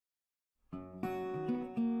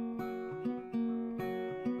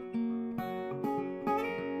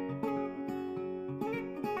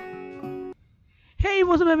Hey,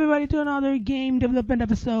 what's up everybody to another game development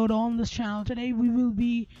episode on this channel. Today we will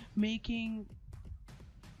be making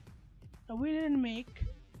we didn't make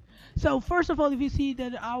so first of all, if you see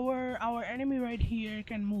that our enemy right here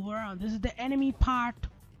can move around, this is the enemy part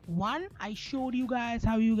 1. I showed you guys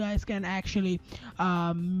how you guys can actually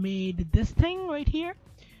made this thing right here.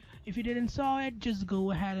 If you didn't saw it, just go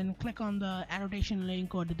ahead and click on the annotation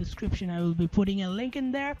link or the description. I will be putting a link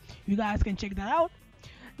in there. You guys can check that out.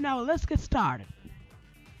 Now let's get started.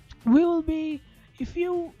 We will be, if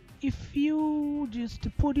you just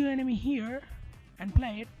put your enemy here and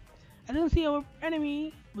play it, as you can see, our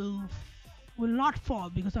enemy will not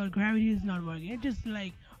fall because our gravity is not working. It's just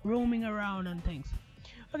like roaming around and things.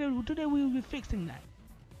 Okay, today we will be fixing that.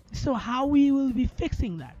 So how we will be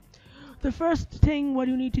fixing that? The first thing what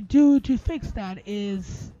you need to do to fix that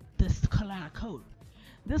is this code.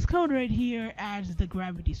 This code right here adds the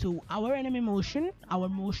gravity. So our enemy motion, our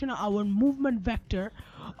movement vector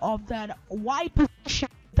of that y position,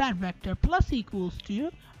 that vector plus equals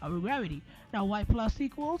to our gravity. Now y plus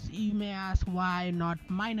equals, you may ask why not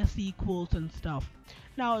minus equals and stuff.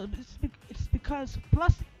 Now it's because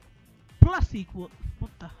plus equal,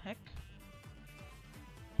 what the heck?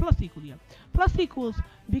 Plus equal, yeah. Plus equals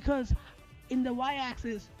because in the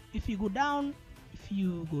y-axis, if you go down,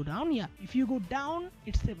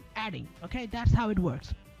 it's adding. Okay, that's how it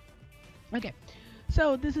works. Okay,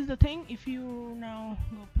 so this is the thing. If you now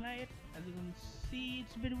go play it, as you can see,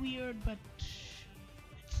 it's a bit weird, but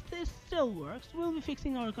this still works. We'll be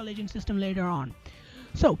fixing our collision system later on.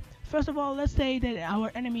 So first of all, let's say that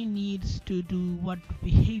our enemy needs to do what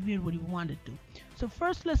behavior would you want it to. So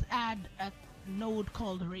first, let's add a node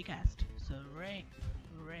called raycast. So raycast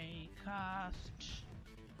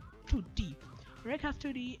 2D. Raycast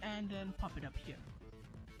 2D, and then pop it up here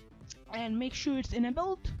and make sure it's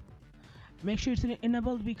enabled. Make sure it's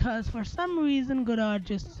enabled because for some reason Godot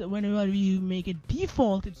just, whenever you make it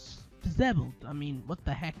default, it's disabled. I mean, what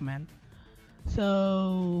the heck, man.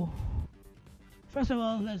 So first of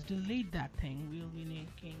all, let's delete that thing. We'll be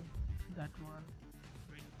making that one.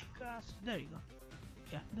 Raycast, there you go.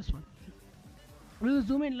 Yeah, this one. We'll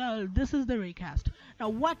zoom in. This is the raycast. Now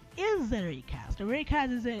what is the raycast? A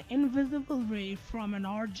raycast is an invisible ray from an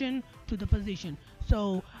origin to the position.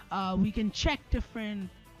 So we can check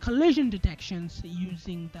different collision detections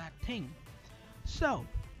using that thing. So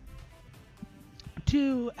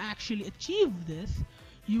to actually achieve this,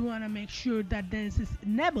 you want to make sure that this is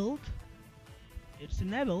enabled. It's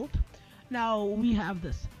enabled. Now we have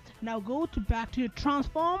this. Now go to back to your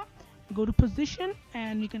transform, go to position,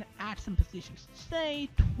 and you can add some positions. Say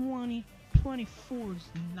 24 is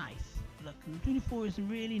nice. Look, 24 is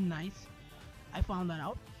really nice. I found that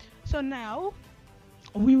out. So now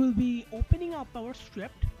we will be opening up our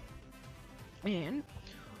script and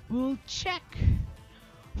we'll check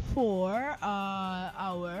for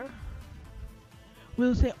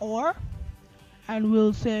we'll say OR, and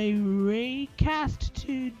we'll say raycast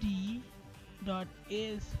 2D dot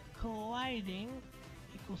is colliding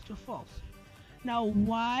equals to false. Now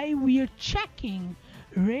why we are checking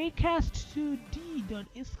raycast 2D dot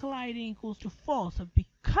is colliding equals to false?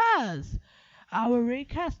 Because our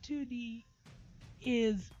raycast 2D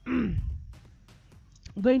is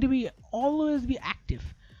going to be always be active.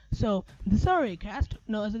 So this is our raycast.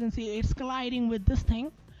 Now as you can see, it's colliding with this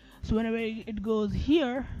thing. So whenever it goes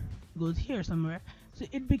here somewhere, so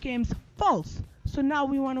it becomes false. So now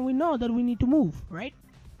we know that we need to move, right?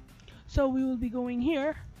 So we will be going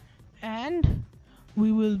here and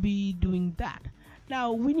we will be doing that.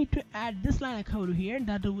 Now we need to add this line of code here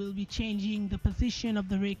that will be changing the position of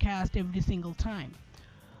the raycast every single time.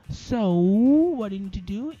 So what you need to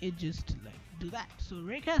do is just like do that. So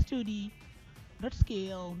raycast 2D dot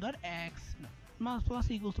scale dot x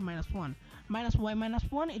plus equals to -1 minus y minus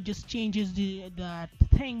 1. It just changes that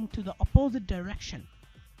thing to the opposite direction.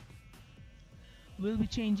 We'll be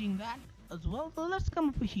changing that as well. So let's come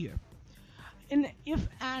up here. And if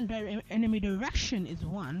enemy direction is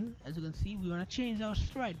 1, as you can see, we want to change our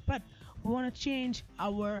stride, but we want to change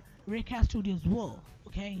our raycast 2D as well.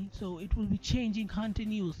 Okay, so it will be changing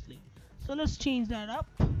continuously. So let's change that up.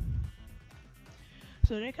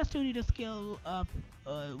 So raycast 2D to scale up,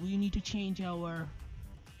 we need to change our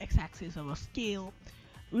x-axis, our scale.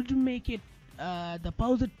 We'll make it the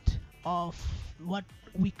opposite of what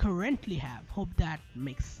we currently have. Hope that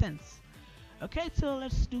makes sense. Okay, so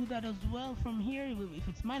let's do that as well from here. If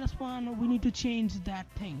it's -1, we need to change that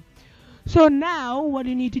thing. So now what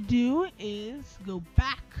you need to do is go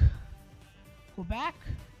back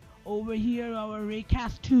over here, our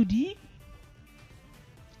raycast 2D,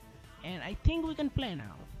 and I think we can play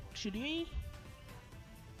now. Should we?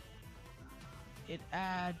 it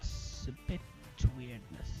adds a bit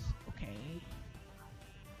weirdness. Okay,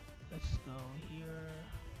 let's go here.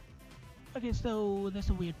 Okay, so there's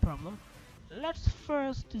a weird problem. Let's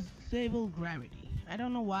first disable gravity. I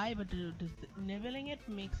don't know why, but disabling it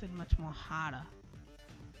makes it much more harder.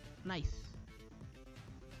 Nice.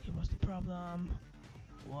 Okay, what's the problem?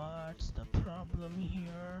 What's the problem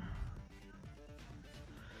here?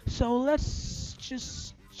 So let's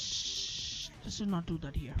just not do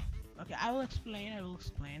that here. Okay, I will explain.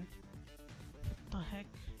 What the heck?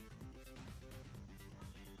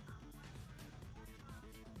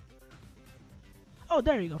 Oh,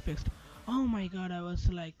 there you go, fixed. Oh my god, I was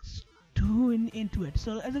like too into it.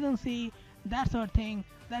 So as you can see, that's our thing.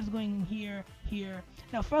 That's going here.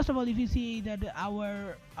 Now, first of all, if you see that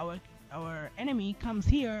our enemy comes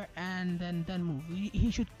here and then move, he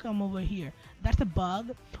should come over here. That's a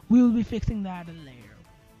bug. We will be fixing that later.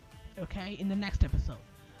 Okay, in the next episode.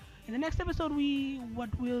 In the next episode, what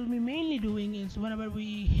we'll be mainly doing is whenever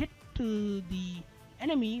we hit to the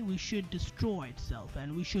enemy, we should destroy itself,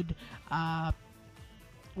 and we should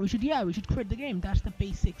quit the game. That's the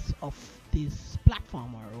basics of this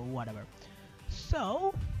platformer or whatever.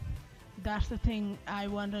 So that's the thing. I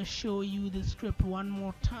want to show you the script one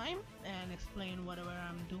more time and explain whatever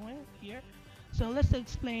I'm doing here. So let's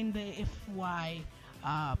explain the if why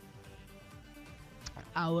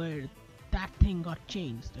that thing got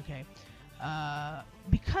changed. Okay,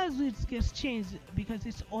 because it gets changed because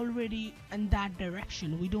it's already in that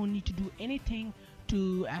direction. We don't need to do anything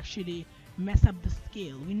to actually mess up the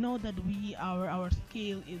scale. We know that our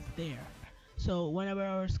scale is there. So whenever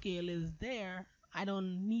our scale is there, I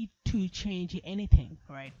don't need to change anything,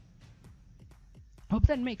 right? Hope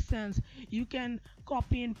that makes sense. You can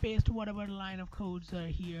copy and paste whatever line of codes are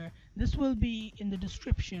here. This will be in the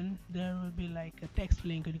description. There will be like a text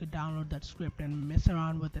link and you can download that script and mess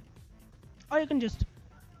around with it, or you can just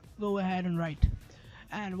go ahead and write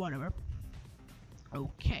and whatever.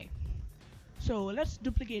 Okay, so let's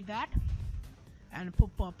duplicate that and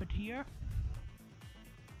pop it here.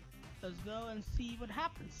 Let's go and see what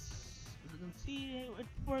happens. As you can see, it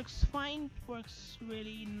works fine. It works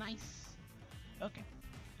really nice. Okay,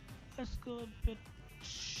 let's go a bit.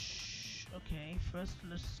 Okay, first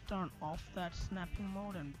let's turn off that snapping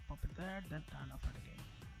mode and pop it there, then turn off it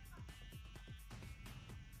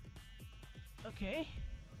again. Okay,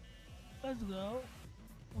 let's go.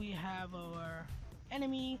 We have our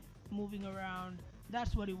enemy moving around.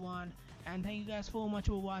 That's what we want. And thank you guys so much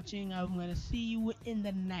for watching. I'm gonna see you in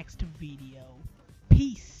the next video.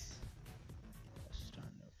 Peace.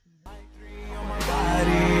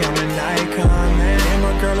 I'm an icon, man. And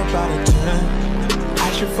my girl about a 10.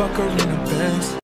 I should fuck her in a Benz.